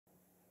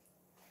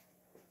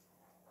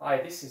Hi,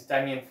 this is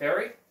Damien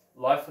Ferri,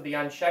 live for the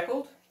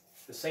Unshackled,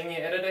 the senior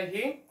editor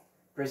here,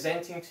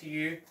 presenting to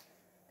you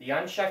the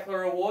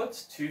Unshackler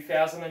Awards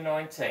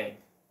 2019.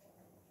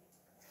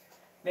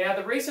 Now,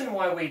 the reason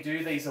why we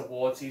do these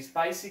awards is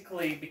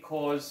basically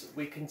because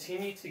we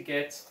continue to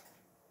get,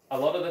 a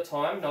lot of the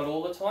time, not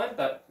all the time,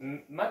 but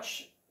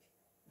much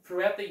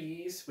throughout the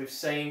years, we've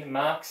seen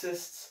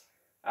Marxists,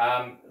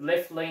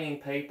 left-leaning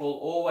people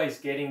always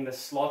getting the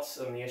slots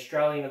on the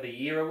Australian of the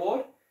Year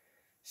award.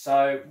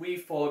 So we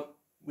thought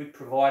we'd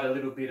provide a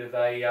little bit of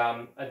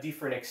a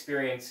different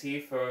experience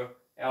here for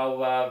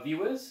our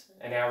viewers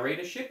and our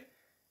readership,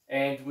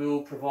 and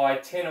we'll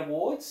provide 10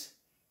 awards,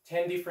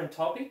 10 different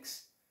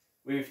topics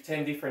with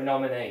 10 different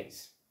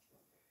nominees.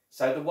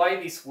 So the way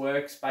this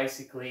works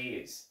basically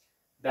is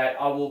that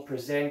I will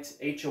present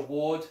each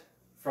award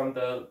from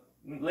the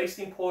least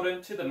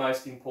important to the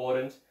most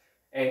important,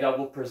 and I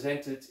will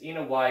present it in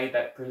a way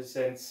that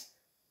presents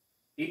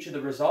each of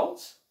the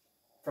results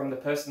from the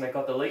person that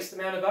got the least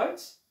amount of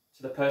votes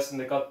to the person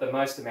that got the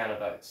most amount of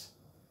votes.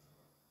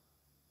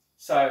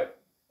 So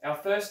our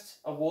first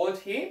award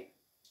here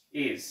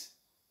is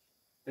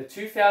the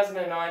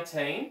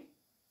 2019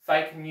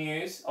 Fake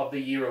News of the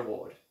Year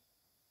Award.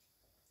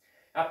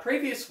 Our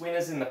previous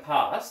winners in the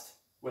past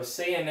were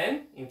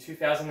CNN in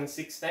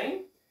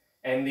 2016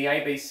 and the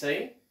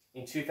ABC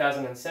in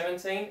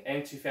 2017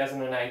 and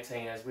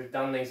 2018, as we've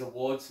done these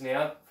awards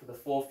now for the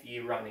 4th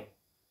year running.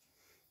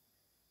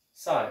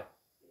 So,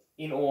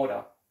 in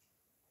order: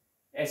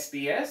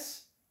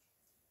 SBS,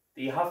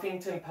 The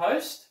Huffington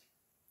Post,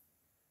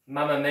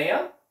 Mamma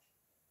Mia,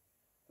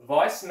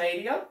 Vice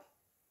Media,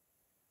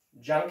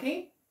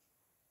 Junkie,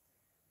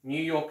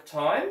 New York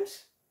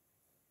Times,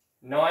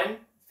 9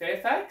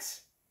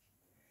 Fairfax.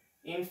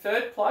 In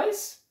third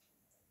place,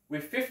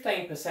 with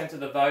 15%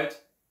 of the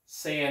vote,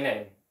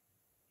 CNN.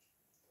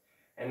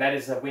 And that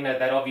is a winner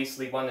that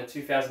obviously won the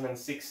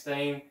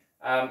 2016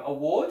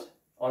 award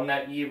on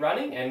that year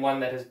running, and one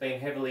that has been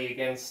heavily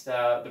against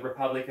the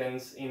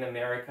Republicans in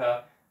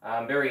America,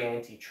 very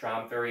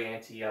anti-Trump, very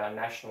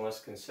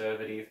anti-nationalist,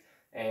 conservative,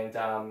 and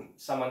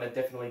someone that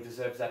definitely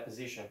deserves that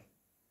position.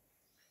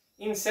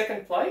 In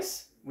second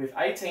place, with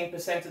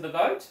 18% of the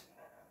vote,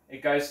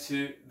 it goes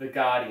to The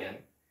Guardian.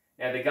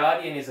 Now, The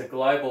Guardian is a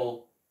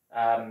global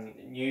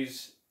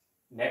news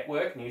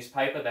network,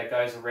 newspaper that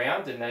goes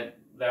around, and that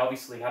they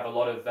obviously have a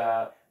lot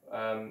of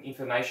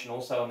information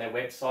also on their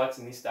websites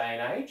in this day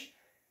and age.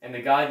 And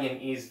The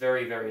Guardian is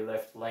very, very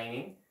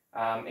left-leaning,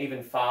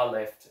 even far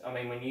left. I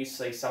mean, when you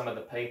see some of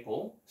the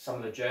people, some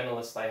of the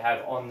journalists they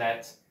have on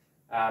that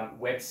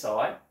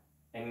website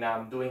and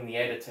doing the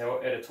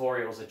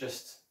editorials,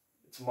 it's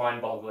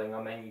mind-boggling.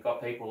 I mean, you've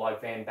got people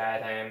like Van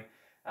Badham,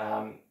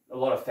 a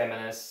lot of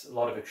feminists, a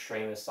lot of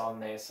extremists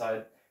on there,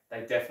 so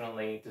they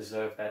definitely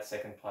deserve that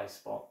second place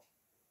spot.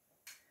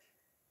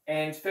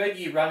 And third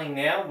year running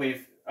now,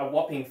 with a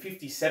whopping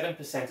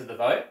 57% of the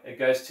vote, it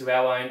goes to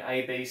our own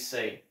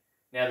ABC.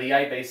 Now, the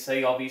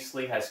ABC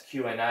obviously has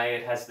Q&A,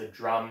 it has The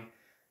Drum,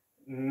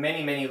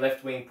 many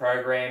left-wing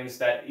programs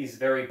that is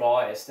very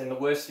biased. And the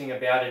worst thing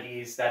about it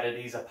is that it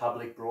is a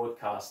public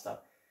broadcaster.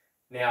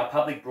 Now, a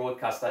public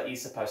broadcaster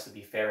is supposed to be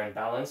fair and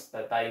balanced,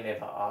 but they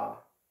never are.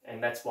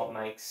 And that's what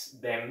makes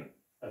them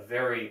a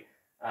very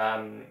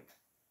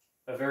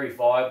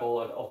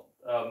viable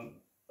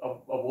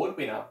award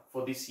winner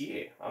for this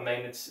year. I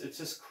mean, it's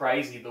just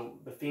crazy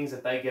the things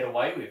that they get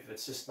away with.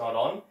 It's just not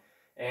on.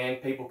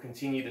 And people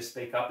continue to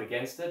speak up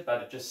against it,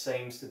 but it just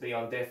seems to be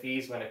on deaf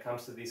ears when it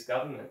comes to this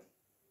government.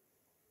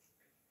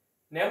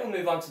 Now we'll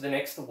move on to the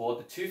next award,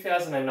 the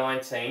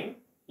 2019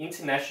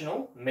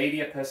 International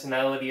Media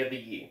Personality of the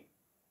Year.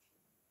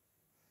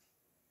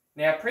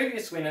 Now,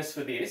 previous winners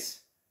for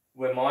this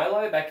were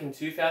Milo back in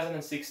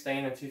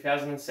 2016 and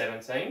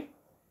 2017,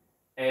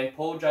 and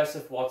Paul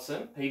Joseph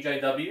Watson,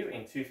 PJW,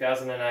 in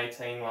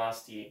 2018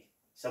 last year.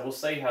 So we'll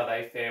see how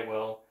they fare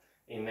well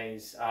in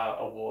these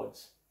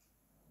awards.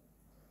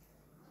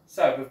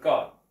 So we've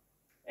got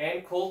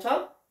Ann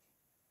Coulter,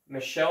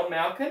 Michelle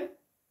Malkin,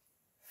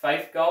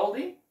 Faith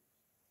Goldie,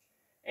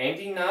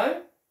 Andy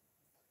No,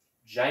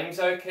 James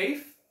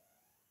O'Keefe,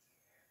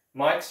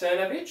 Mike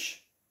Cernovich,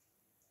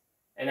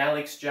 and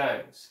Alex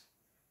Jones.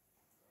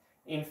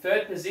 In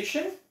third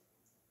position,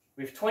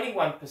 with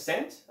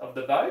 21% of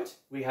the vote,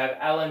 we have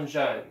Alan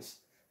Jones.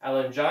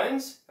 Alan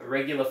Jones, a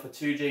regular for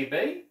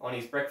 2GB on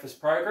his breakfast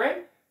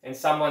program, and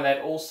someone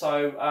that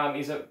also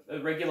is a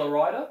regular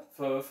writer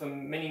for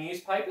many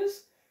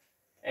newspapers,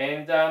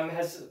 and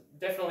has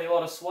definitely a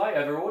lot of sway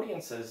over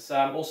audiences.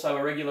 Also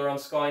a regular on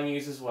Sky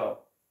News as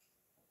well.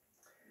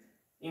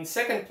 In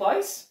second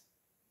place,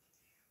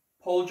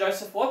 Paul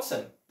Joseph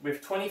Watson,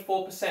 with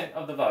 24%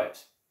 of the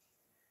vote.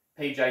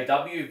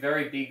 PJW,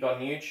 very big on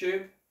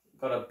YouTube,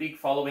 got a big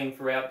following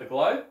throughout the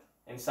globe,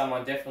 and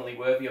someone definitely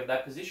worthy of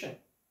that position.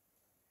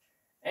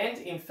 And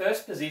in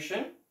first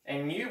position,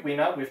 and new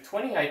winner with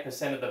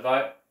 28% of the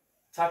vote,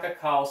 Tucker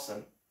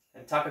Carlson.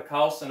 And Tucker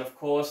Carlson, of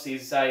course,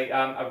 is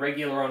a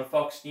regular on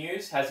Fox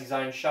News, has his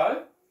own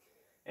show,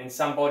 and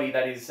somebody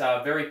that is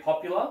very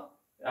popular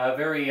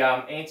very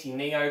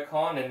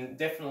anti-neocon, and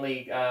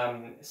definitely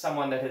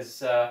someone that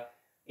has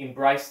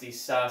embraced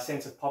this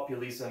sense of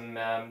populism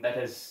that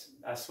has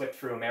swept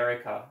through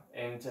America,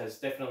 and has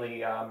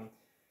definitely,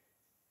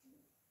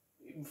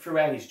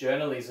 throughout his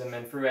journalism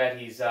and throughout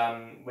his,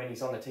 when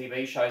he's on the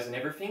TV shows and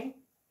everything,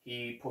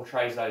 he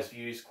portrays those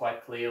views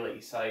quite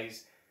clearly. So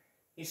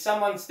he's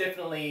someone that's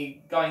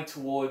definitely going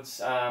towards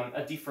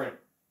a different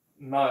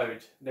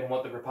mode than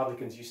what the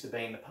Republicans used to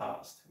be in the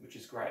past, which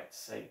is great to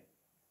see.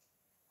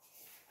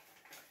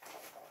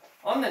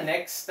 On the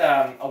next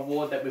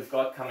award that we've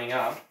got coming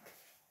up,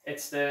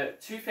 it's the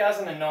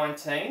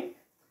 2019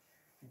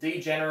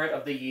 Degenerate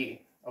of the Year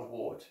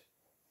Award.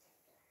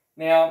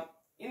 Now,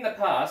 in the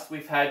past,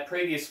 we've had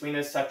previous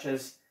winners such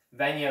as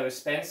Vanya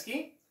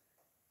Uspensky,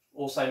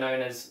 also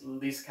known as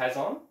Liz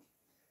Kazan,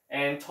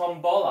 and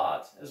Tom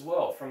Bollard as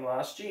well from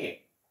last year.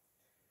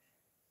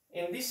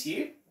 In this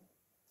year,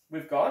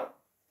 we've got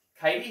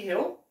Katie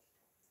Hill,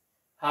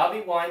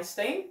 Harvey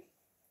Weinstein,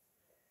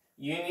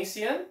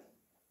 Unision,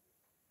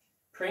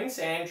 Prince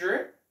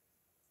Andrew,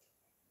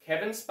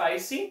 Kevin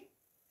Spacey,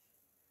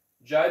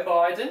 Joe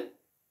Biden,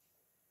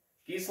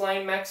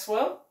 Ghislaine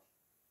Maxwell,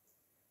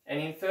 and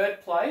in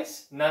third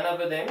place, none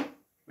other than,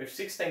 with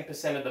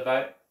 16% of the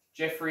vote,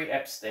 Jeffrey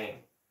Epstein.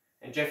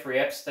 And Jeffrey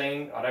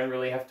Epstein, I don't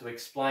really have to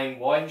explain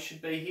why he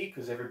should be here,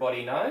 because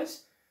everybody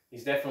knows.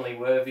 He's definitely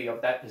worthy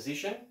of that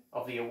position,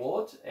 of the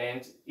award,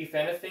 and if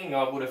anything,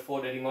 I would have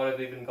thought that he might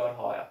have even gone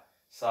higher.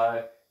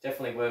 So,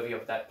 definitely worthy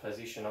of that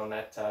position on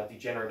that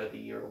Degenerate of the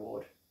Year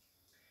award.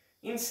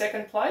 In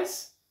second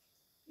place,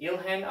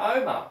 Ilhan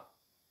Omar,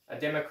 a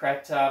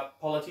Democrat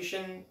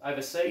politician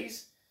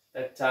overseas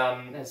that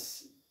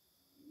has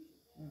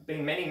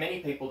been many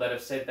people that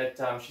have said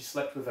that she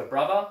slept with her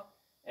brother,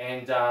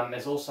 and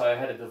has also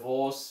had a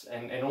divorce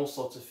and all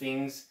sorts of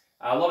things.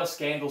 A lot of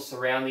scandals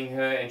surrounding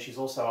her, and she's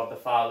also of the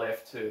far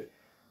left too.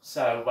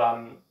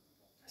 So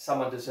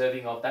someone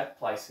deserving of that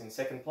place in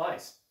second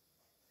place.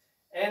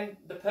 And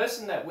the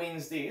person that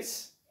wins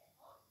this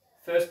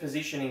first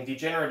position in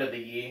Degenerate of the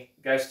Year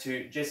goes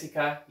to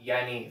Jessica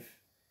Yaniv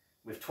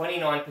with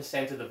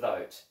 29% of the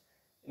vote.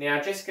 Now,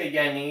 Jessica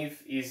Yaniv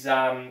is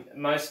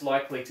most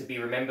likely to be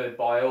remembered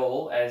by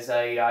all as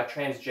a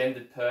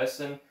transgendered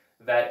person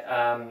that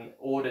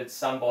ordered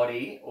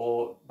somebody,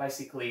 or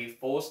basically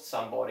forced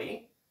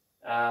somebody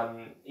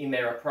in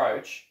their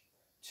approach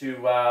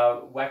to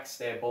wax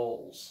their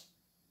balls.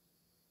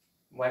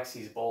 Wax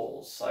his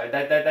balls. So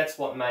that's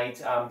what made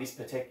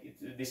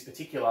this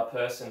particular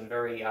person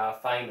very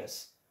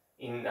famous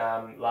in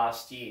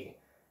last year.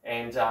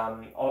 And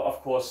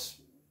of course,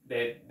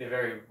 they're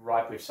very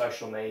ripe with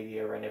social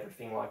media and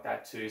everything like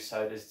that too.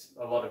 So there's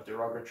a lot of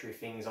derogatory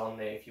things on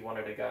there if you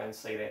wanted to go and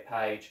see their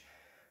page.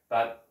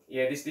 But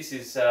yeah, this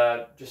is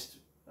just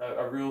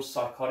a real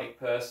psychotic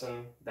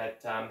person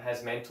that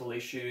has mental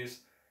issues,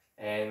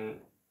 and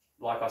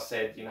like I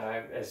said, you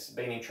know, has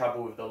been in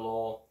trouble with the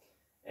law,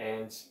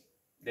 and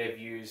their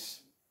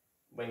views,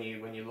 when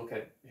you look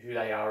at who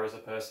they are as a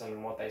person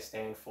and what they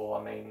stand for,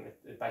 I mean,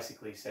 it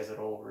basically says it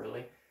all,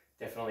 really.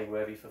 Definitely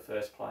worthy for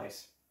first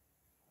place.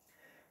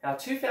 Our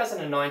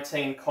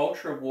 2019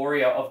 Culture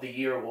Warrior of the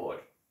Year Award.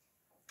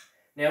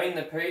 Now, in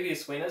the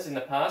previous winners in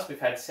the past,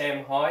 we've had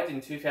Sam Hyde in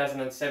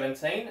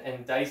 2017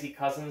 and Daisy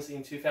Cousins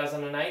in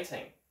 2018.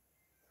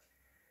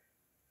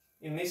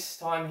 In this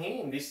time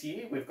here, in this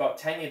year, we've got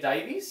Tanya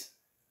Davies,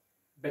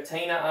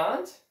 Bettina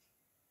Arndt,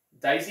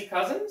 Daisy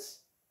Cousins,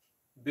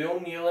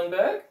 Bill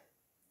Muhlenberg,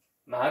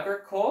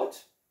 Margaret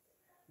Court,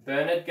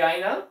 Bernard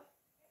Gaynor,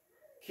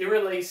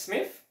 Kira Lee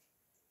Smith,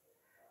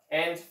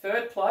 and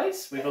third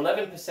place, with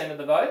 11% of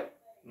the vote,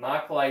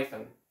 Mark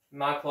Latham.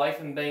 Mark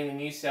Latham being the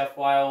New South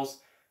Wales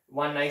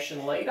One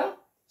Nation leader,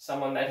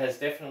 someone that has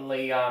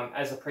definitely,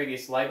 as a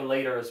previous Labor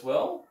leader as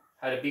well,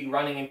 had a big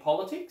running in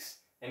politics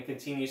and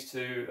continues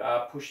to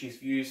push his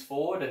views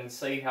forward and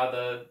see how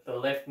the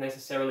left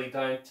necessarily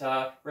don't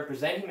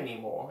represent him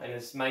anymore, and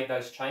has made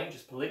those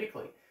changes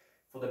politically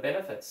for the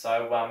benefit.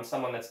 So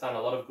someone that's done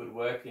a lot of good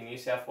work in New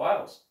South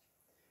Wales.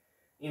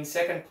 In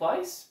second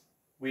place,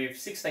 with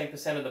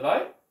 16% of the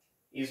vote,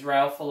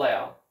 Israel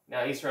Folau.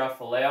 Now, Israel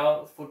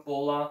Folau,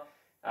 footballer,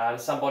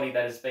 somebody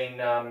that has been,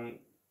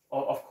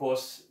 of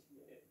course,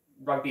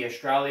 Rugby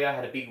Australia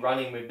had a big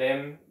run-in with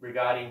them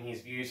regarding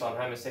his views on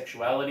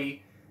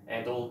homosexuality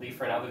and all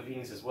different other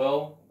things as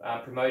well,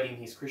 promoting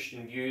his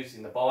Christian views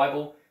in the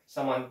Bible.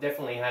 Someone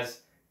definitely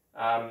has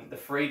the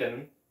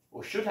freedom,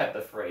 or should have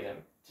the freedom,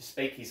 to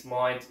speak his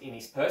mind in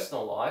his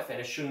personal life, and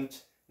it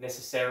shouldn't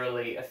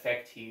necessarily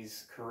affect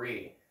his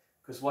career.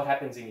 Because what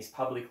happens in his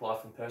public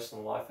life and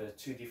personal life are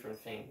two different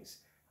things.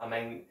 I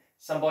mean,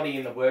 somebody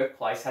in the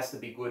workplace has to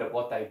be good at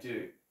what they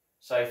do.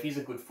 So if he's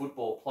a good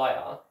football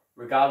player,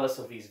 regardless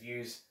of his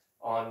views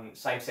on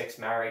same-sex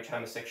marriage,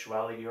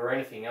 homosexuality, or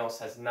anything else,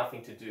 has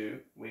nothing to do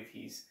with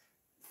his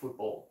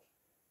football.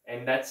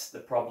 And that's the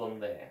problem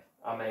there.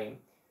 I mean,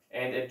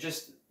 and it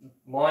just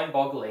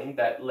mind-boggling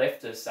that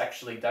leftists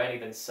actually don't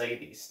even see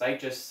this. They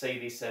just see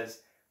this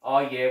as, oh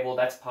yeah, well,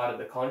 that's part of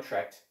the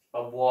contract.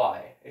 but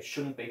why? It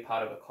shouldn't be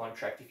part of a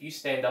contract. If you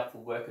stand up for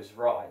workers'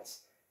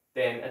 rights,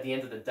 then at the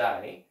end of the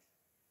day,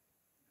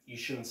 you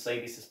shouldn't see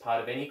this as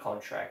part of any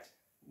contract.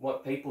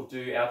 What people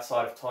do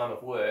outside of time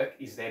of work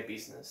is their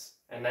business.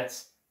 And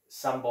that's,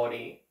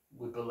 somebody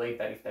would believe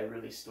that if they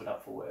really stood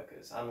up for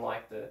workers,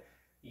 unlike the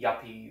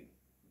yuppie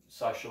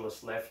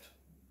socialist left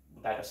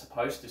that are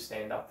supposed to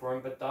stand up for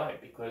them but don't,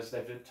 because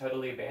they've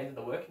totally abandoned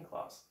the working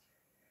class.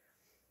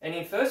 And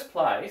in first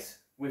place,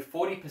 with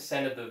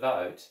 40% of the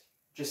vote,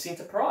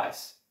 Jacinta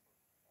Price.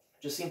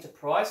 Jacinta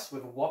Price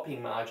with a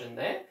whopping margin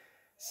there.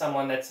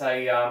 Someone that's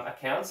a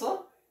councillor,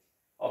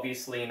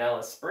 obviously in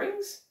Alice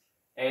Springs,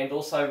 and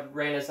also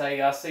ran as a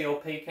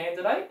CLP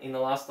candidate in the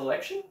last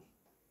election.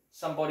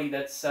 Somebody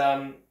that's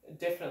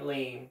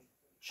definitely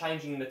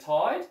changing the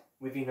tide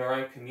within her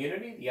own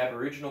community, the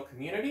Aboriginal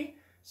community.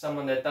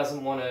 Someone that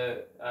doesn't want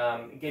to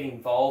get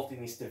involved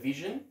in this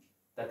division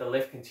that the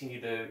left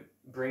continue to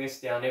bring us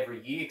down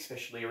every year,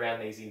 especially around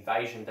these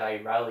Invasion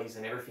Day rallies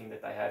and everything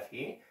that they have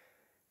here.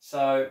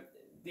 So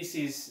this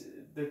is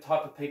the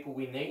type of people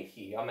we need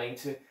here. I mean,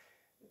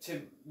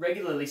 to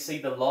regularly see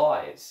the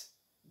lies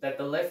that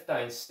the left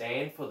don't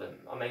stand for them.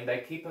 I mean,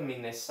 they keep them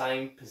in their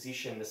same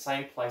position, the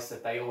same place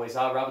that they always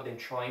are, rather than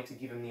trying to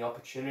give them the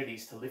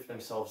opportunities to lift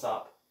themselves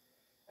up.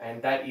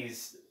 And that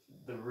is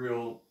the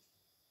real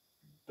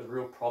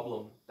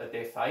problem that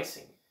they're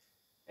facing.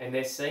 And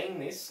they're seeing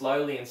this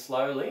slowly and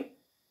slowly,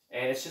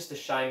 and it's just a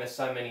shame that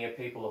so many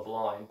people are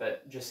blind.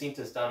 But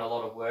Jacinta's done a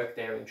lot of work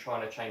there in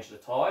trying to change the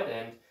tide,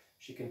 and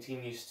she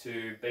continues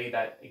to be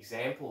that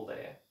example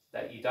there,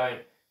 that you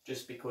don't,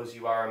 just because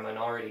you are a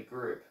minority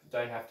group,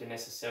 don't have to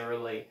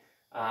necessarily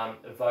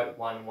vote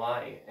one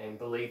way and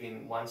believe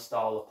in one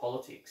style of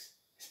politics,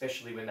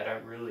 especially when they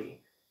don't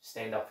really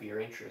stand up for your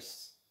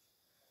interests.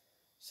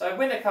 So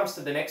when it comes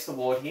to the next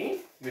award here,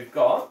 we've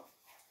got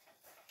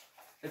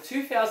the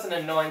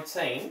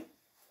 2019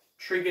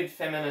 Triggered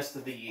Feminist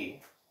of the Year.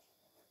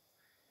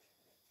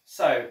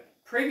 So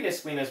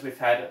previous winners we've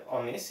had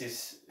on this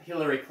is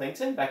Hillary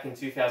Clinton back in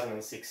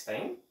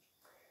 2016,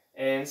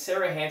 and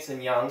Sarah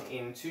Hanson-Young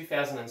in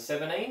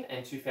 2017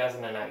 and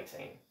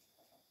 2018.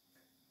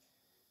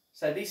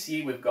 So this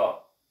year we've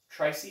got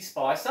Tracy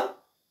Spicer,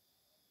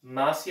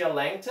 Marcia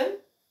Langton,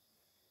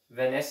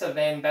 Vanessa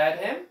Van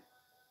Badham,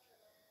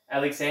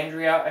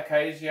 Alexandria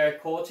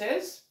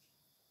Ocasio-Cortez,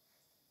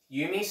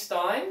 Yumi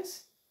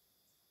Steins,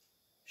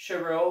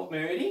 Cheryl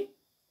Moody,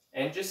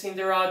 and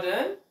Jacinda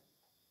Ardern.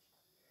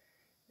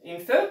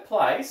 In third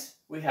place,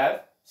 we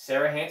have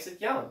Sarah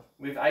Hanson-Young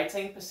with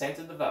 18%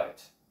 of the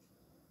vote.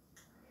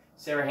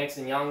 Sarah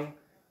Hanson-Young,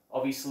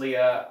 obviously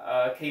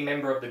a key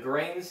member of the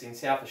Greens in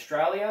South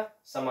Australia,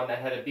 someone that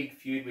had a big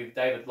feud with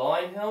David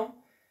Leyonhjelm,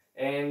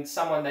 and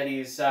someone that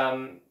is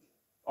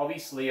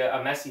obviously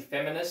a massive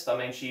feminist. I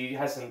mean, she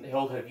hasn't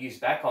held her views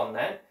back on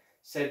that,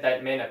 said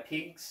that men are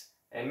pigs,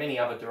 and many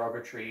other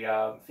derogatory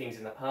things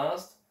in the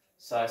past.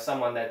 So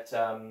someone that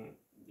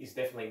is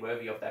definitely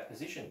worthy of that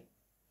position.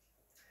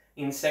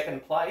 In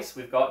second place,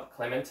 we've got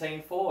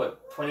Clementine Ford,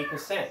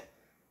 20%.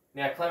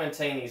 Now,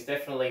 Clementine is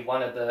definitely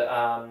one of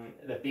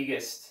the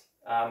biggest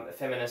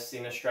feminists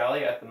in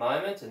Australia at the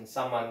moment, and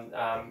someone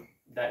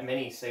that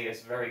many see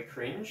as very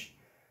cringe.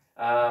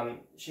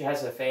 She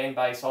has her fan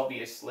base,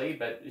 obviously,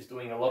 but is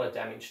doing a lot of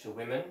damage to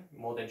women,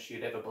 more than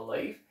she'd ever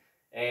believe.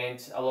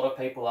 And a lot of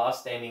people are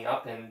standing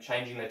up and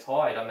changing the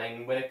tide. I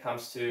mean, when it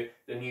comes to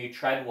the new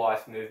trad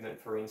wife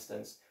movement, for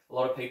instance, a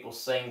lot of people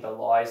seeing the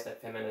lies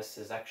that feminists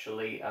has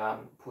actually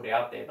put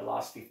out there the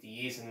last 50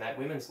 years, and that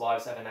women's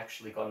lives haven't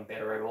actually gotten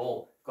better at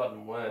all,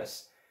 gotten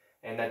worse,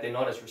 and that they're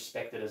not as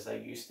respected as they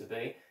used to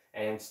be,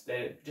 and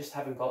they just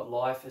haven't got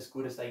life as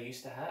good as they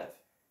used to have.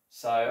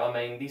 So, I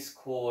mean, this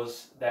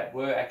cause that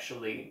were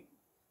actually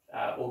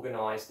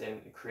organised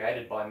and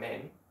created by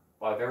men,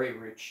 by very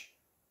rich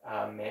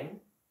men,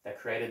 that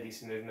created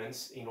these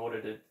movements in order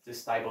to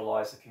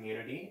destabilise the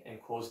community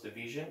and cause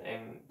division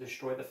and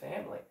destroy the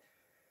family.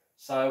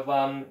 So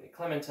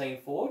Clementine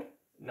Ford,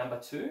 number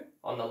 2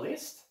 on the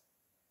list.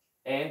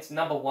 And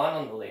number 1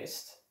 on the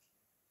list,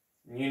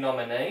 new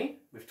nominee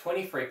with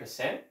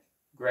 23%,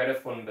 Greta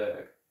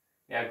Thunberg.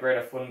 Now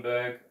Greta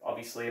Thunberg,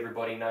 obviously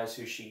everybody knows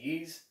who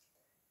she is.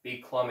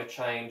 Big climate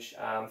change,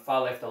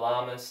 far left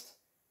alarmist,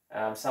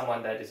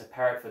 someone that is a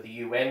parrot for the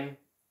UN,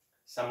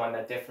 someone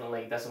that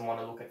definitely doesn't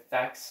want to look at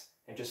facts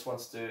and just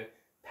wants to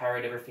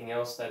parrot everything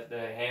else that the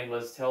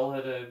handlers tell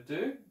her to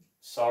do.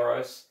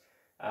 Soros,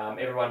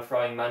 everyone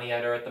throwing money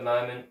at her at the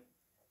moment.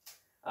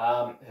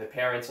 Her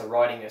parents are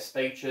writing her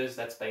speeches,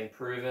 that's been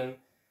proven.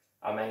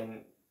 I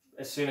mean,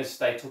 as soon as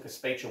they took a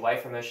speech away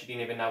from her, she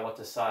didn't even know what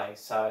to say.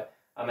 So,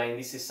 I mean,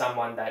 this is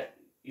someone that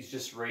is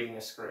just reading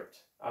a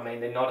script. I mean,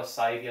 they're not a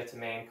saviour to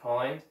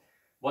mankind.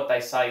 What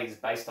they say is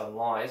based on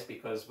lies,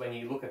 because when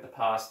you look at the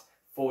past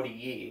 40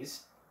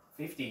 years,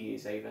 50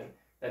 years even,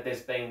 that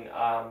there's been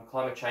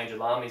climate change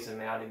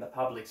alarmism out in the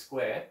public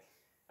square.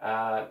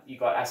 You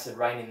got acid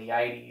rain in the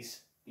 80s,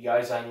 the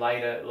ozone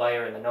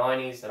layer in the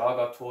 90s that I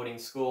got taught in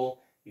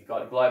school. You've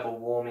got global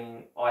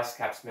warming, ice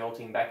caps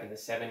melting back in the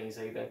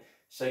 70s even.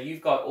 So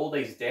you've got all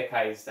these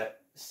decades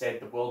that said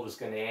the world was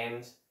going to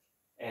end,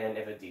 and it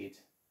never did.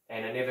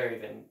 And it never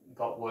even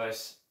got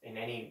worse in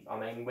any... I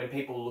mean, when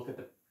people look at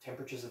the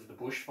temperatures of the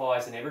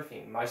bushfires and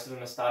everything, most of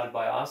them are started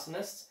by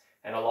arsonists,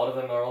 and a lot of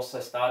them are also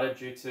started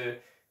due to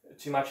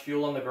too much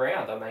fuel on the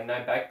ground. I mean,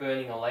 no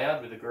backburning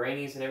allowed with the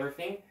greenies and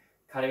everything.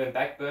 Can't even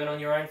backburn on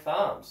your own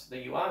farms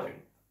that you own.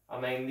 I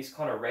mean, this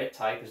kind of red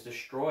tape is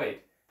destroyed.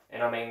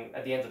 And I mean,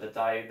 at the end of the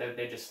day,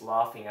 they're just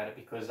laughing at it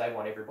because they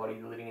want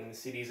everybody living in the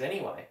cities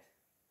anyway.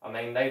 I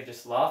mean, they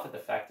just laugh at the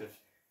fact of,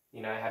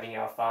 you know, having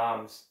our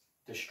farms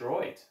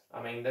destroyed.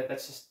 I mean,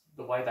 that's just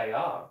the way they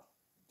are.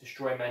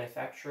 Destroy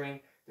manufacturing,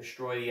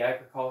 destroy the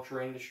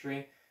agriculture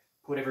industry,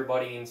 put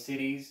everybody in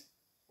cities,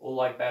 all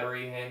like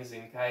battery hens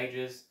in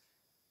cages.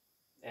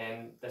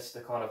 And that's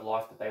the kind of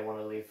life that they want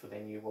to live for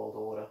their new world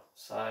order.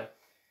 So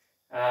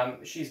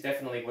she's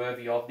definitely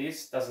worthy of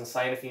this. Doesn't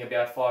say anything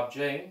about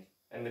 5G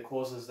and the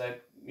causes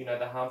that, you know,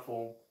 the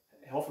harmful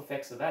health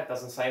effects of that.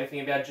 Doesn't say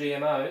anything about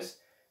GMOs.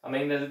 I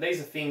mean,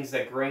 these are things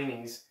that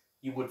greenies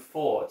you would have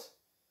fought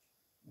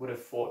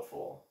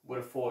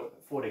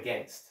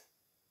against.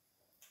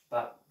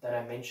 But they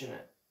don't mention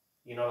it.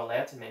 You're not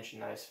allowed to mention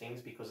those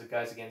things because it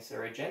goes against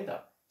their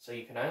agenda. So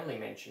you can only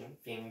mention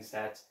things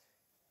that,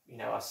 you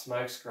know, are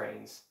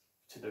smokescreens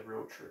to the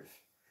real truth.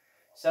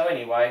 So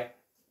anyway,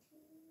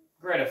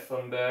 Greta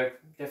Thunberg,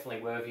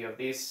 definitely worthy of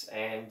this,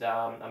 and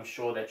I'm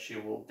sure that she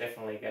will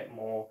definitely get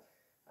more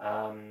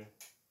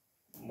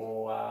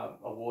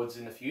awards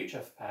in the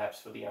future, perhaps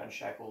for the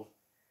Unshackled.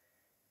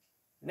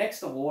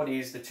 Next award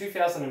is the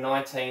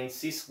 2019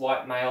 Cis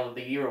White Male of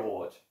the Year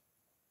Award.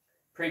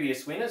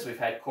 Previous winners, we've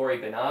had Corey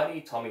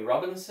Bernardi, Tommy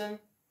Robinson,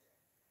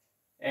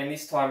 and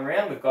this time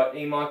around we've got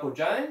E. Michael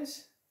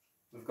Jones,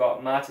 we've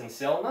got Martin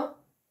Sellner,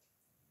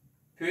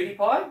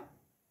 PewDiePie,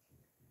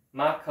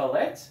 Mark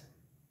Collette,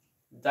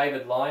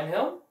 David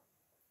Lionhelm,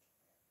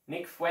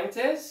 Nick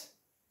Fuentes,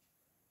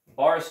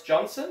 Boris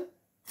Johnson.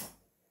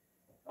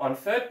 On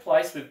third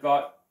place we've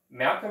got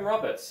Malcolm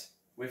Roberts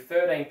with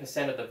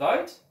 13% of the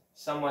vote,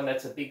 someone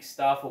that's a big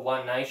star for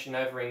One Nation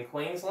over in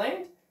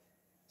Queensland.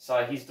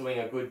 So he's doing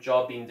a good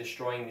job in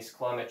destroying this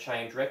climate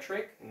change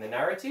rhetoric and the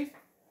narrative.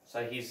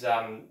 So he's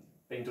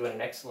been doing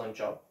an excellent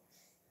job.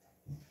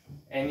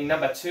 And in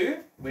number 2,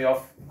 we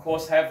of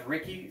course have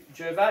Ricky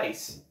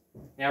Gervais.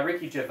 Now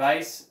Ricky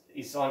Gervais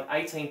is on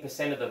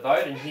 18% of the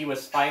vote, and he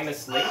was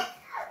famously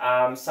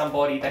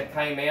somebody that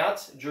came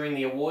out during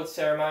the award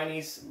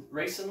ceremonies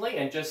recently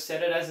and just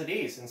said it as it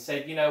is and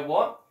said, you know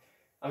what,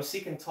 I'm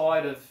sick and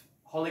tired of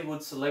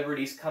Hollywood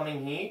celebrities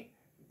coming here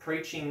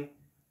preaching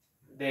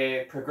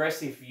their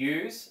progressive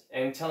views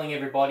and telling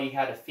everybody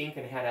how to think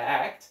and how to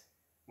act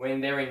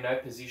when they're in no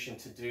position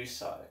to do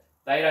so.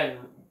 They don't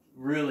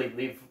really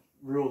live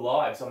real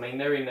lives. I mean,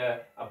 they're in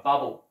a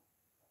bubble.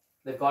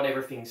 They've got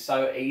everything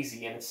so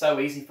easy, and it's so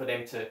easy for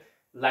them to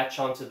latch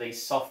onto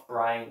these soft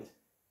brain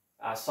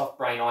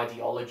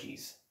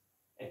ideologies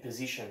and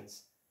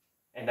positions,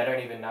 and they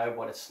don't even know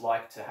what it's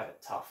like to have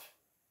it tough.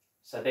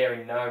 So they're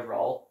in no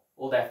role.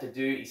 All they have to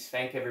do is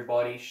thank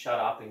everybody, shut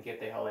up, and get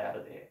the hell out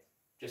of there.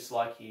 Just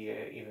like he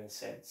even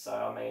said. So,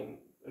 I mean,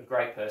 a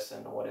great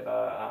person or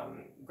whatever,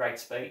 great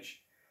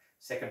speech.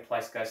 Second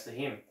place goes to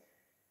him.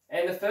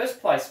 And the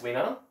first place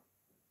winner,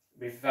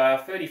 with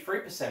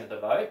 33% of the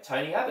vote,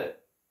 Tony Abbott.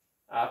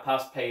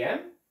 Past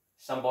PM,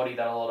 somebody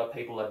that a lot of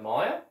people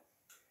admire.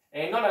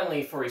 And not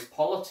only for his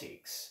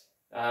politics,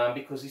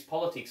 because his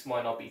politics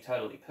might not be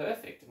totally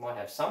perfect, it might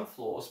have some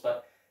flaws,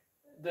 but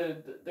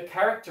the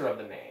character of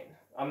the man.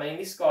 I mean,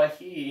 this guy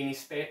here in his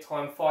spare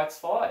time fights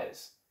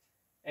fires.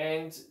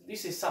 And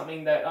this is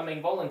something that, I mean,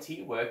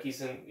 volunteer work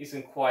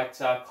isn't quite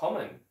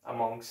common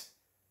amongst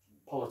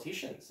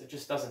politicians. It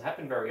just doesn't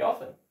happen very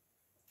often.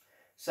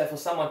 So for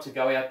someone to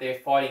go out there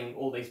fighting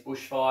all these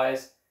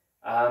bushfires,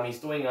 he's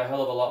doing a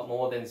hell of a lot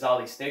more than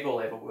Zali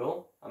Steggall ever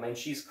will. I mean,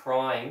 she's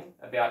crying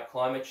about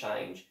climate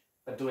change,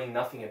 but doing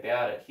nothing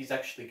about it. He's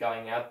actually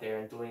going out there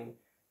and doing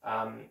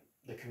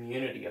the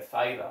community a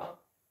favour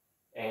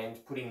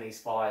and putting these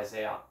fires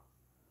out.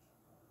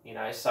 You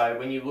know, so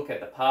when you look at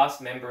the past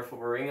member for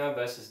Warringah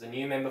versus the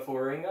new member for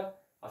Warringah,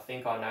 I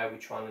think I know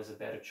which one is a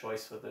better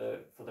choice for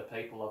the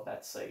people of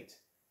that seat.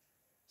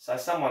 So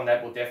someone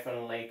that will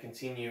definitely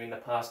continue in the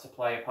past to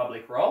play a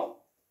public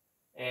role,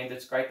 and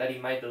it's great that he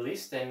made the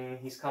list and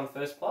he's come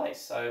first place,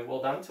 so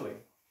well done to him.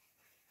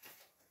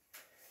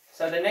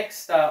 So the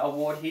next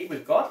award here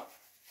we've got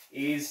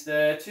is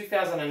the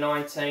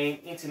 2019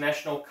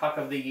 International Cuck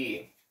of the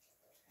Year.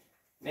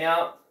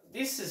 Now,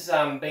 this has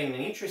been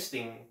an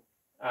interesting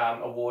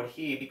award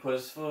here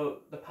because for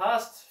the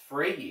past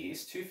 3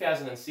 years,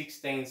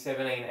 2016,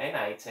 17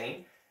 and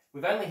 18,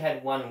 we've only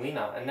had one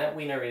winner, and that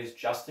winner is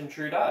Justin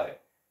Trudeau.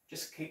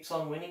 Just keeps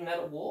on winning that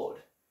award.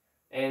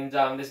 And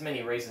there's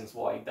many reasons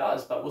why he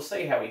does, but we'll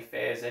see how he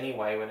fares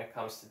anyway when it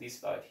comes to this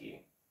vote here.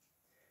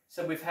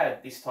 So we've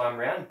had this time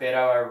round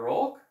Beto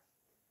O'Rourke,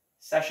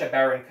 Sacha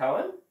Baron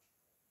Cohen,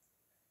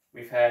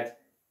 we've had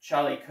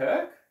Charlie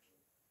Kirk,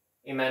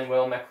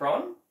 Emmanuel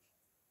Macron,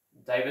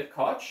 David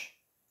Koch,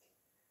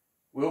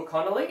 Will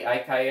Connolly,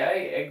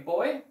 aka Egg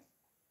Boy,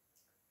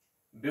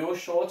 Bill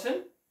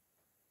Shorten,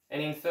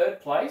 And in third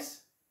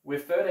place,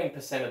 with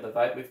 13% of the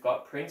vote, we've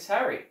got Prince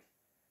Harry.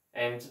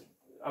 And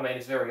I mean,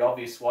 it's very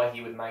obvious why he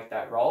would make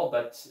that role,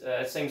 but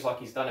it seems like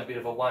he's done a bit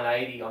of a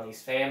 180 on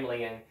his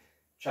family and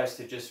chose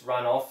to just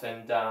run off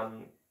and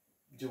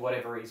do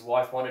whatever his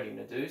wife wanted him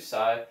to do.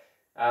 So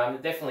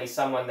definitely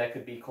someone that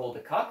could be called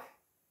a cuck.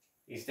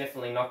 He's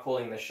definitely not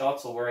calling the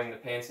shots or wearing the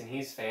pants in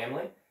his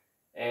family.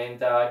 And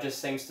it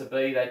just seems to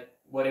be that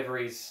whatever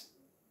his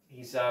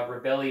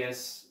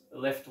rebellious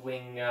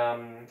left-wing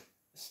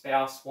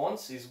spouse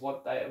wants is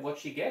what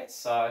she gets.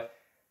 So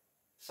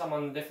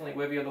someone definitely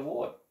worthy of the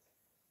award.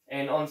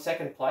 And on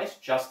second place,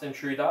 Justin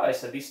Trudeau.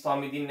 So this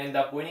time he didn't end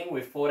up winning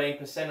with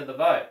 14% of the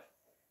vote.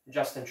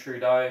 Justin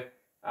Trudeau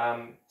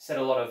said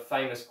a lot of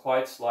famous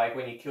quotes like,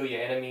 when you kill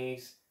your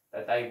enemies,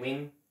 that they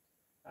win,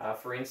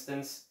 for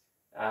instance.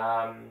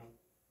 I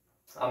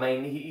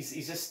mean,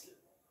 he's just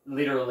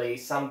literally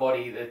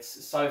somebody that's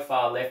so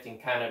far left in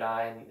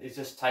Canada and is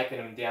just taken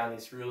him down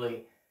this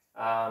really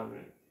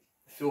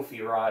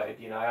filthy road,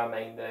 you know. I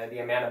mean, the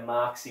amount of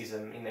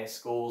Marxism in their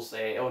schools,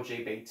 their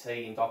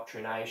LGBT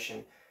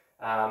indoctrination,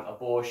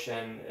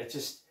 abortion, it's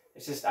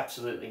just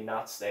absolutely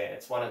nuts there.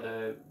 It's one of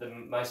the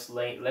most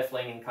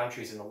left-leaning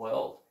countries in the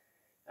world.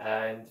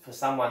 And for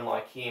someone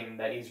like him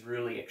that is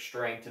really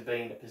extreme, to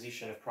be in the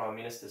position of Prime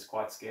Minister is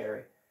quite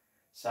scary.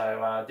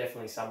 So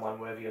definitely someone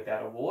worthy of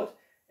that award.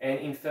 And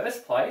in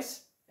first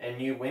place, a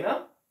new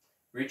winner,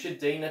 Richard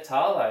Di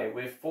Natale,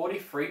 with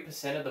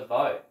 43% of the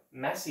vote.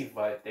 Massive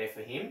vote there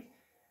for him.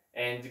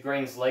 And the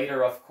Greens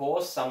leader, of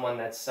course, someone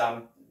that's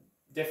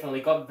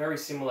definitely got very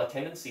similar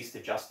tendencies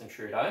to Justin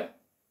Trudeau,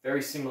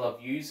 very similar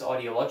views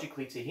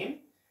ideologically to him,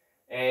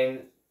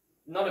 and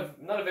not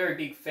a very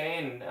big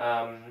fan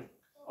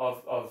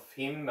of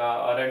him.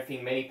 I don't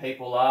think many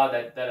people are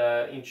that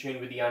are in tune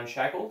with the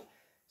Unshackled,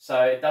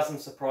 so it doesn't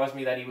surprise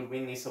me that he would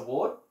win this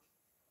award.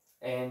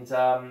 And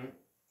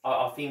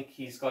I think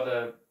he's got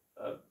a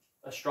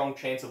strong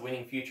chance of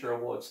winning future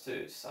awards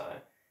too. So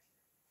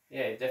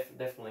yeah,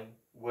 definitely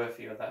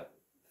worthy of that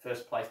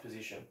first place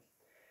position.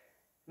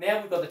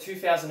 Now we've got the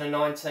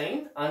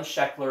 2019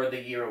 Unshackler of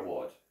the Year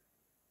award.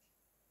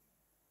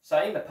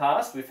 So in the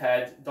past, we've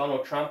had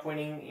Donald Trump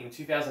winning in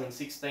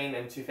 2016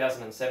 and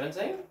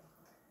 2017.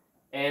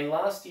 And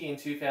last year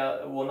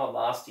well, not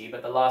last year,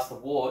 but the last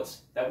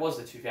awards, that was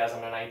the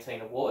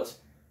 2018 awards,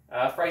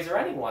 Fraser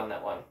Anning won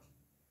that one.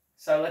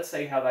 So let's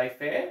see how they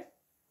fare.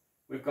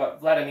 We've got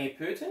Vladimir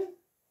Putin.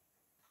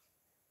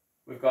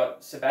 We've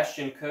got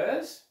Sebastian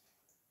Kurz.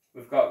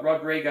 We've got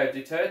Rodrigo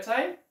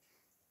Duterte,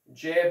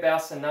 Jair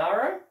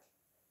Bolsonaro,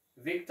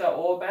 Viktor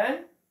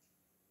Orban,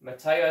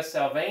 Matteo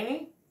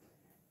Salvini,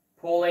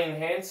 Pauline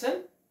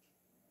Hanson.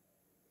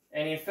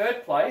 And in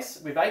third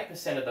place, with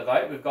 8% of the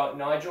vote, we've got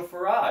Nigel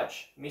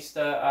Farage,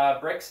 Mr.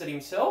 Brexit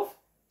himself,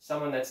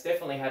 someone that's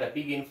definitely had a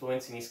big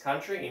influence in his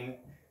country in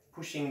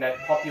pushing that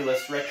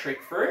populist rhetoric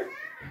through.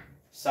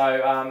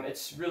 So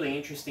it's really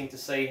interesting to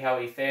see how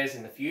he fares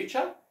in the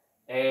future.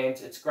 And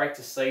it's great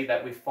to see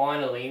that we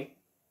finally,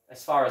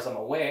 as far as I'm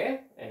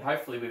aware, and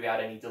hopefully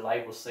without any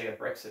delay, we'll see a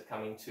Brexit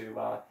coming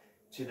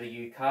to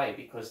the UK,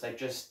 because they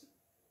just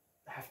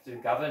have to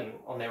govern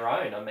on their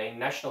own. I mean,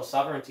 national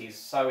sovereignty is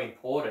so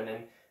important,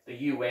 and the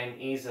UN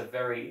is a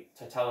very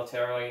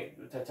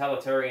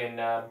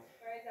totalitarian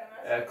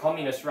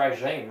communist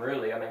regime,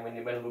 really. I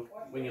mean,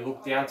 when you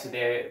look down to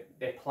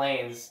their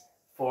plans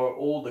for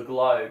all the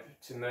globe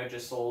to merge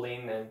us all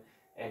in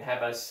and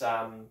have us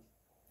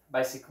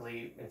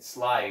basically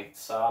enslaved.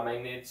 So I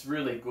mean, it's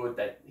really good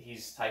that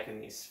he's taken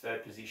this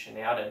third position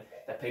out and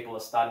that people are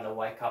starting to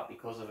wake up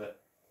because of it.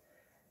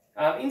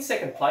 In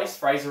second place,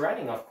 Fraser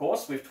Anning, of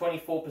course, with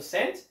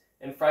 24%.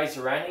 And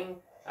Fraser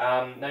Anning,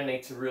 no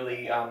need to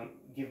really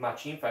give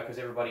much info because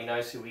everybody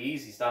knows who he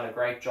is. He's done a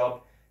great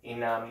job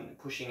in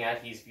pushing out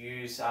his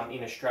views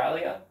in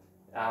Australia.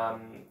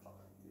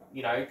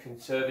 You know,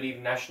 conservative,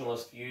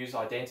 nationalist views,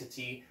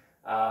 identity.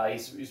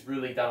 He's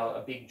really done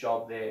a big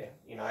job there,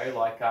 you know,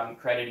 like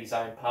created his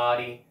own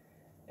party.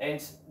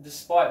 And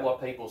despite what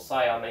people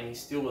say, I mean, he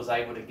still was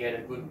able to get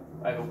a good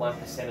over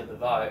 1% of the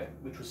vote,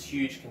 which was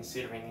huge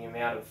considering the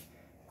amount of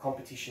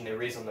competition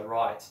there is on the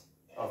right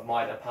of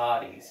minor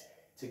parties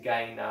to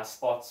gain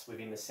spots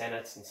within the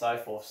Senates and so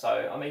forth.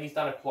 So, I mean, he's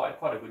done quite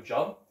a good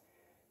job.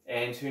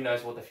 And who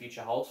knows what the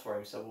future holds for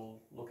him, so we'll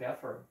look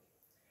out for him.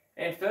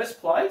 And first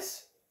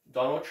place,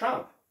 Donald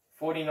Trump,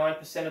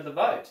 49% of the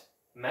vote.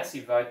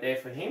 Massive vote there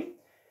for him.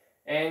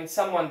 And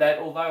someone that,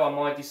 although I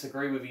might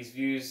disagree with his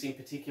views, in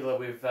particular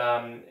with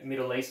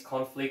Middle East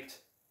conflict,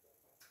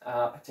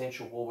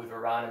 potential war with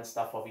Iran and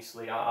stuff,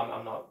 obviously,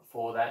 I'm not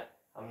for that.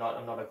 I'm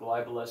not a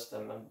globalist.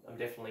 I'm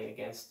definitely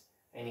against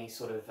any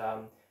sort of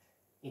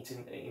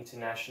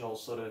international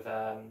sort of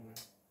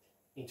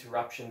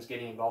interruptions,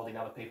 getting involved in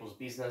other people's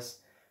business.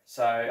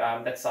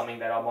 So that's something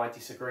that I might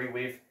disagree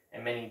with,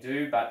 and many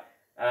do, but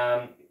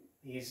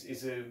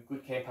he's a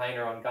good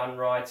campaigner on gun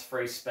rights,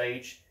 free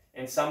speech,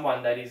 and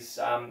someone that is,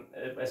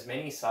 as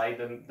many say,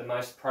 the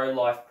most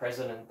pro-life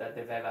president that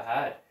they've ever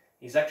had.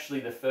 He's actually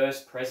the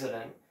first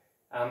president,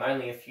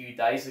 only a few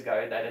days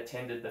ago, that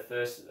attended the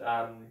first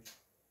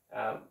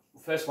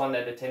First one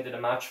that attended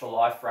a March for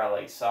Life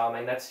rally. So, I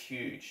mean, that's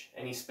huge.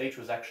 And his speech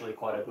was actually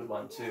quite a good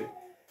one too.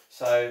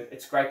 So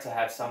it's great to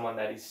have someone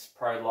that is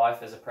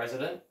pro-life as a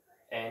president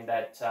and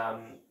that,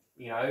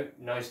 you know,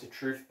 knows the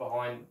truth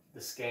behind the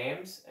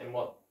scams and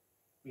what,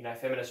 you know,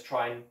 feminists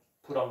try and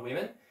put on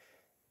women,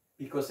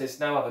 because there's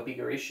no other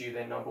bigger issue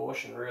than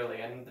abortion, really.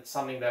 And it's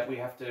something that we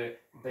have to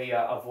be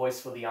a voice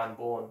for the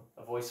unborn,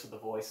 a voice for the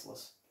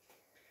voiceless.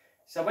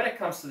 So when it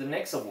comes to the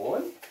next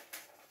award,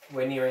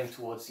 we're nearing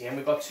towards the end.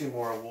 We've got 2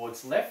 more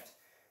awards left.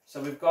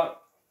 So we've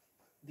got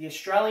the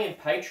Australian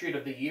Patriot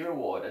of the Year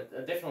Award,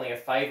 definitely a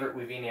favourite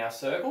within our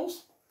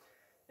circles.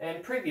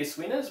 And previous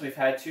winners, we've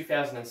had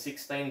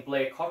 2016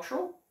 Blair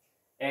Cottrell,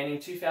 and in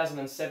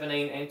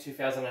 2017 and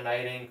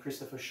 2018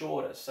 Christopher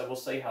Shortis. So we'll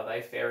see how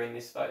they fare in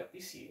this vote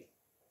this year.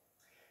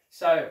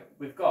 So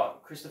we've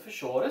got Christopher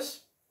Shortis,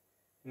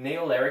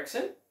 Neil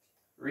Erickson,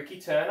 Ricky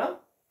Turner,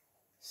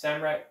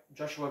 Samrat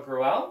Joshua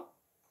Gruel,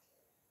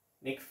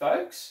 Nick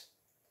Folkes,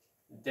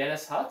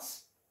 Dennis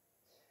Hutz.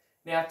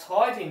 Now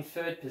tied in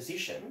 3rd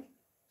position,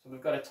 so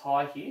we've got a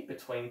tie here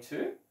between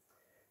 2.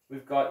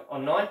 We've got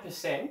on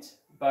 9%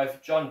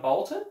 both John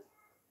Bolton,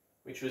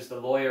 which was the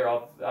lawyer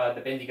of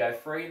the Bendigo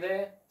Free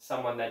there,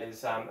 someone that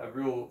is a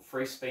real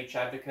free speech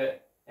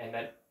advocate and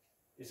that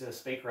is a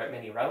speaker at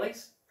many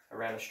rallies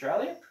around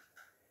Australia,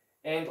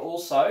 and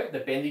also the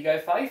Bendigo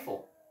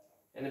Faithful.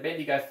 And the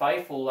Bendigo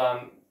Faithful,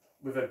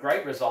 with a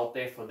great result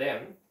there for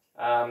them,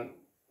 a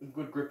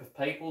good group of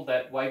people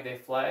that wave their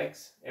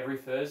flags every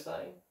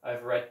Thursday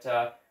over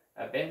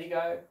at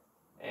Bendigo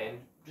and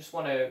just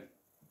want to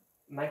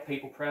make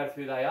people proud of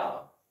who they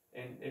are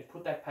and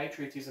put that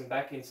patriotism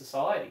back in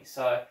society.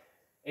 So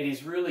it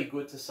is really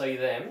good to see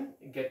them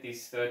get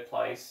this 3rd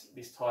place,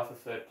 this tie for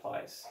 3rd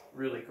place.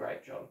 Really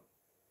great job.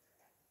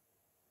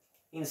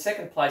 In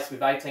 2nd place with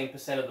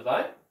 18% of the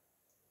vote,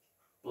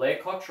 Blair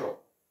Cottrell.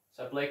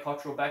 So Blair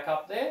Cottrell back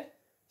up there,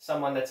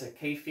 someone that's a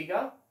key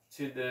figure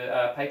to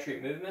the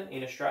Patriot movement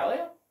in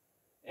Australia,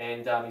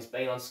 and he's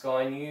been on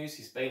Sky News,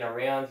 he's been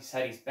around, he's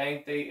had his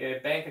bank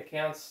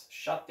accounts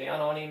shut down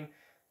on him,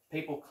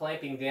 people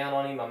clamping down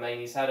on him. I mean,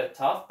 he's had it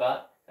tough,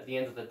 but at the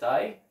end of the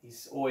day,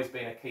 he's always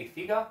been a key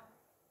figure,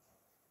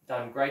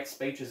 done great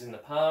speeches in the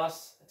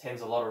past,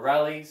 attends a lot of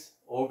rallies,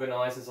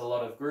 organises a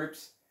lot of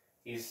groups.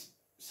 He's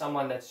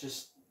someone that's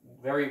just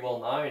very well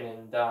known,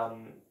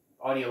 and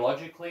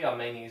ideologically, I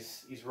mean,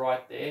 he's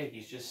right there.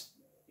 He's just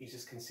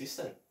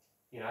consistent,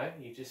 you know.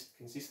 He's just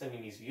consistent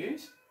in his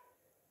views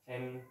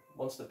and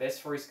wants the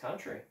best for his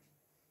country.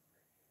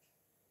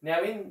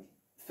 Now in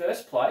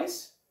 1st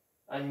place,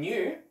 a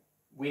new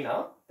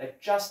winner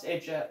that just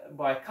edged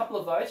by a couple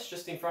of votes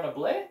just in front of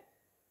Blair,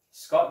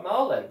 Scott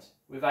Moreland,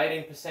 with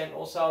 18%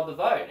 also of the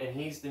vote, and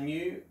he's the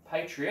new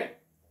Patriot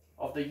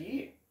of the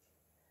Year.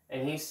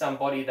 And he's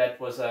somebody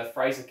that was a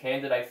Fraser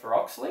candidate for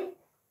Oxley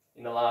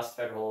in the last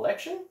federal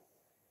election,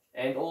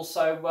 and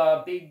also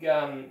a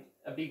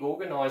big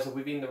organiser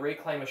within the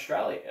Reclaim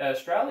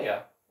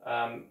Australia.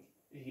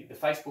 The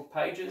Facebook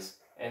pages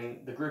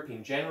and the group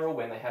in general,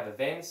 when they have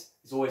events,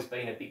 he's always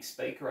been a big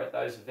speaker at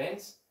those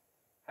events,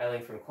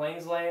 hailing from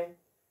Queensland.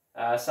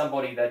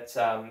 Somebody that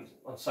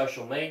on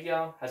social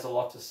media has a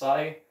lot to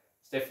say.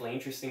 It's definitely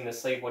interesting to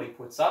see what he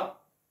puts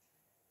up.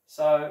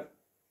 So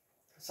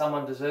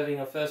someone deserving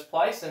of 1st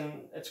place,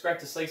 and it's great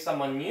to see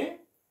someone new,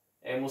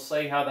 and we'll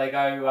see how they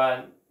go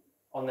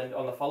on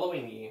the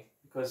following year,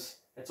 because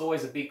it's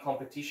always a big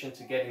competition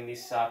to get in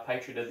this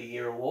Patriot of the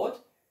Year award.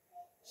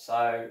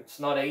 So it's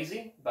not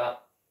easy,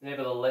 but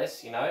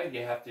nevertheless, you know,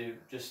 you have to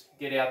just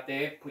get out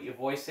there, put your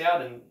voice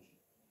out, and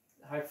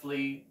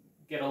hopefully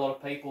get a lot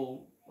of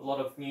people, a lot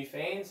of new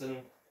fans and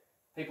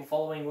people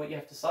following what you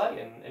have to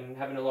say and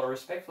having a lot of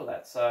respect for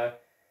that. So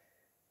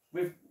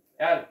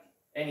without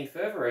any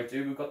further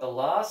ado, we've got the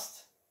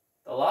last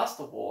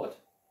award,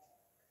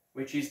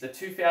 which is the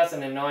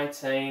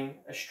 2019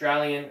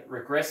 Australian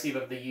Regressive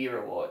of the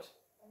Year Award.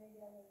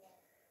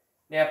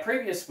 Now,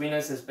 previous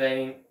winners has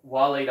been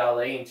Waleed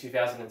Ali in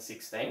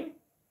 2016,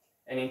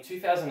 and in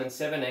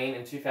 2017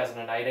 and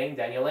 2018,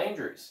 Daniel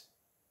Andrews.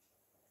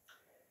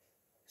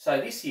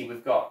 So this year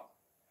we've got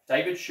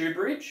David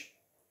Shoebridge,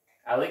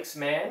 Alex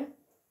Mann,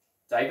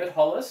 David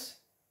Hollis,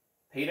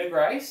 Peter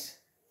Grace,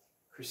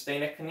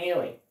 Christina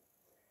Keneally,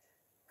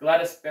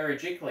 Gladys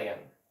Berejiklian,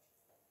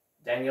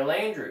 Daniel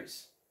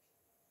Andrews,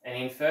 and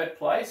in 3rd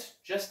place,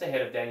 just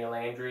ahead of Daniel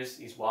Andrews,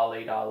 is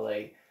Waleed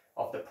Ali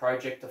of The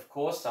Project, of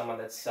course, someone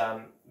that's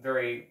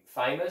very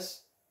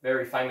famous,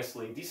 very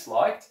famously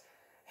disliked,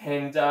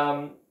 and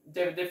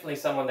definitely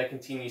someone that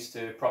continues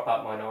to prop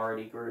up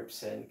minority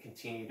groups and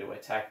continue to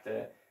attack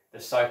the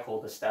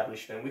so-called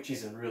establishment, which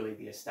isn't really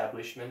the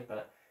establishment,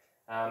 but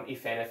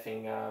if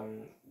anything,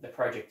 The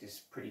Project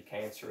is pretty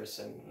cancerous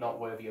and not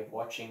worthy of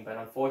watching, but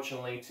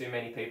unfortunately too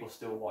many people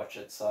still watch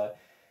it, so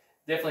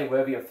definitely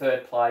worthy of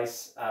 3rd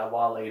place,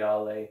 Waleed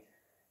Ali.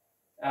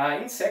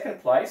 In 2nd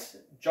place,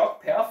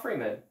 Jock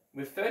Powerfreeman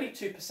with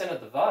 32%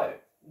 of the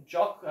vote.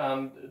 Jock,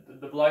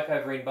 the bloke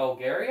over in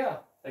Bulgaria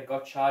that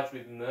got charged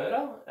with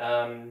murder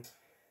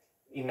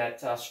in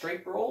that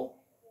street brawl.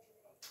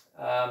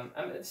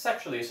 And it's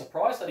actually a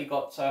surprise that he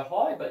got so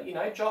high, but you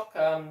know, Jock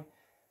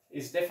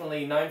is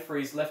definitely known for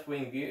his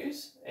left-wing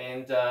views,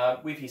 and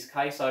with his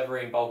case over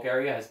in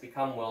Bulgaria has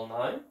become well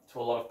known to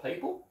a lot of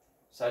people.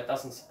 So it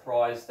doesn't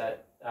surprise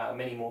that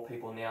many more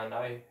people now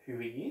know who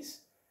he is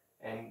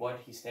and what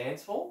he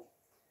stands for.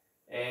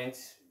 And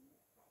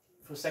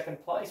for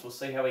second place, we'll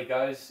see how he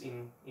goes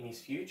in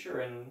his future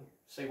and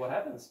see what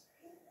happens.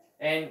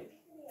 And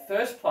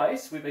first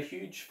place with a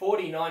huge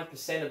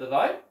 49% of the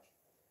vote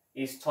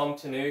is Tom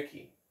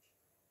Tanuki.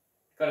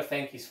 Got to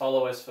thank his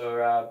followers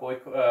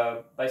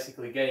for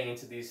basically getting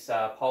into this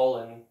poll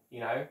and, you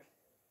know,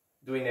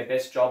 doing their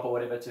best job or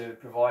whatever to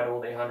provide all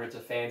their hundreds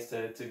of fans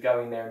to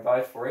go in there and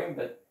vote for him.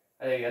 But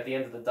at the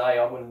end of the day,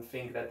 I wouldn't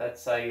think that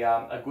that's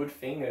a good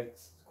thing.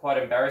 It's quite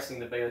embarrassing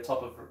to be the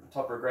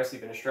top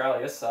progressive in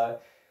Australia. So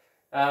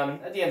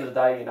at the end of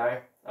the day, you know,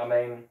 I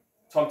mean,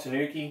 Tom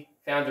Tanuki,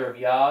 founder of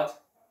Yard,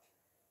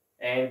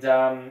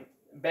 and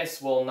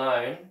best well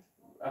known,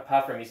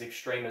 apart from his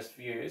extremist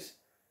views,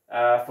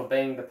 for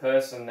being the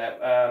person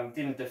that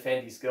didn't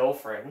defend his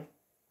girlfriend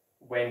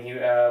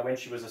when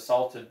she was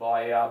assaulted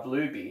by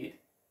Bluebeard,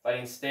 but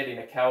instead in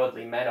a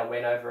cowardly manner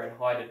went over and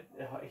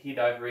hid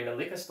over in a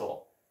liquor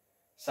store.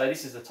 So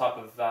this is the type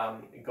of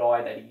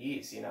guy that he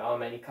is, you know. I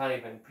mean, he can't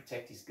even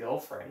protect his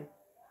girlfriend,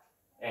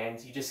 and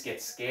he just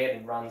gets scared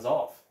and runs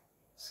off,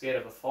 scared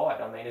of a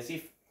fight. I mean, as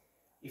if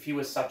he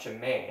was such a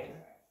man,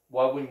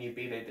 why wouldn't you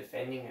be there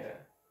defending her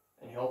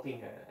and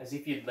helping her? As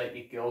if you'd let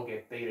your girl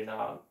get beaten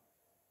up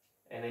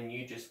and then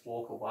you just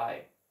walk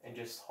away and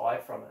just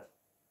hide from it.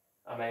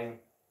 I mean,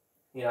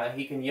 you know,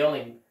 he can yell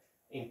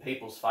in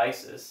people's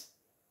faces,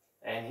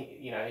 and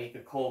he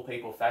could call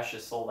people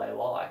fascists all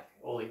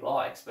he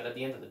likes, but at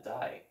the end of the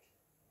day,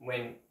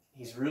 when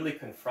he's really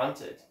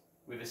confronted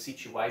with a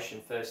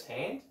situation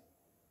firsthand,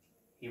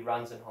 he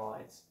runs and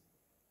hides.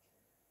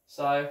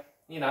 So,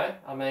 you know,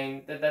 I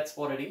mean, that's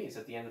what it is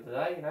at the end of the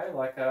day, you know,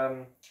 like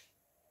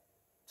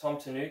Tom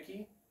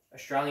Tanuki,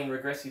 Australian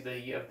Regressive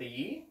of the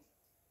Year,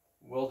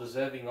 well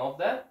deserving of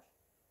that,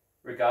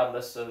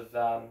 regardless of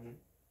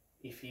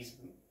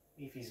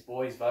if his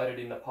boys voted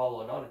in the poll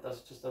or not. It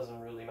just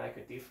doesn't really make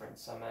a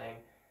difference. I mean,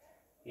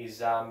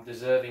 he's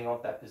deserving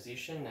of that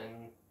position,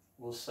 and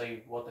we'll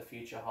see what the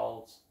future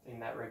holds in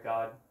that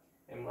regard,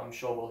 and I'm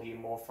sure we'll hear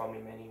more from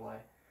him anyway.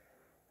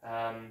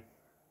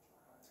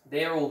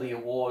 They're all the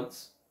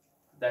awards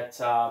that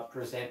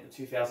present the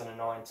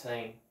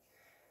 2019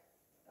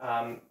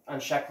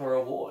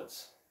 Unshackler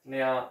Awards.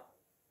 Now,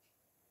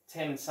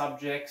 10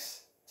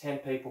 subjects, 10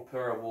 people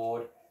per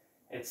award.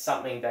 It's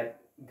something that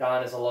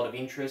garners a lot of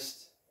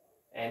interest,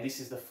 and this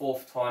is the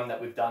 4th time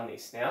that we've done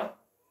this now.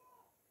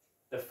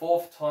 The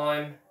 4th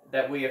time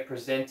that we have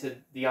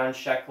presented the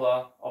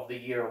Unshackler of the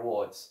Year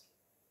Awards.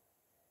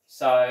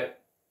 So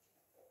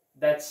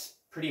that's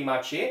pretty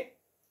much it.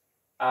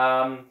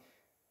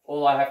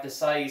 All I have to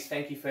say is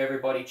thank you for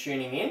everybody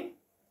tuning in.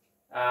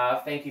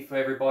 Thank you for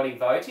everybody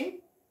voting.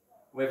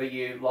 Whether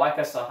you like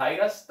us or hate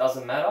us,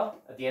 doesn't matter.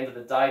 At the end of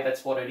the day,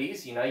 that's what it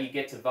is. You know, you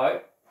get to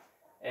vote,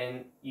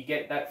 and you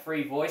get that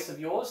free voice of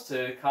yours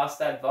to cast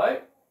that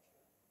vote.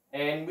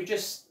 And we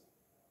just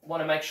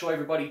want to make sure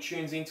everybody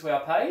tunes into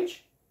our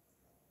page.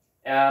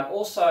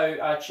 Also,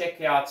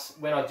 check out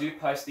when I do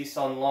post this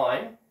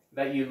online,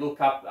 that you look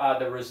up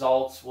the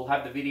results. We'll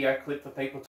have the video clip for people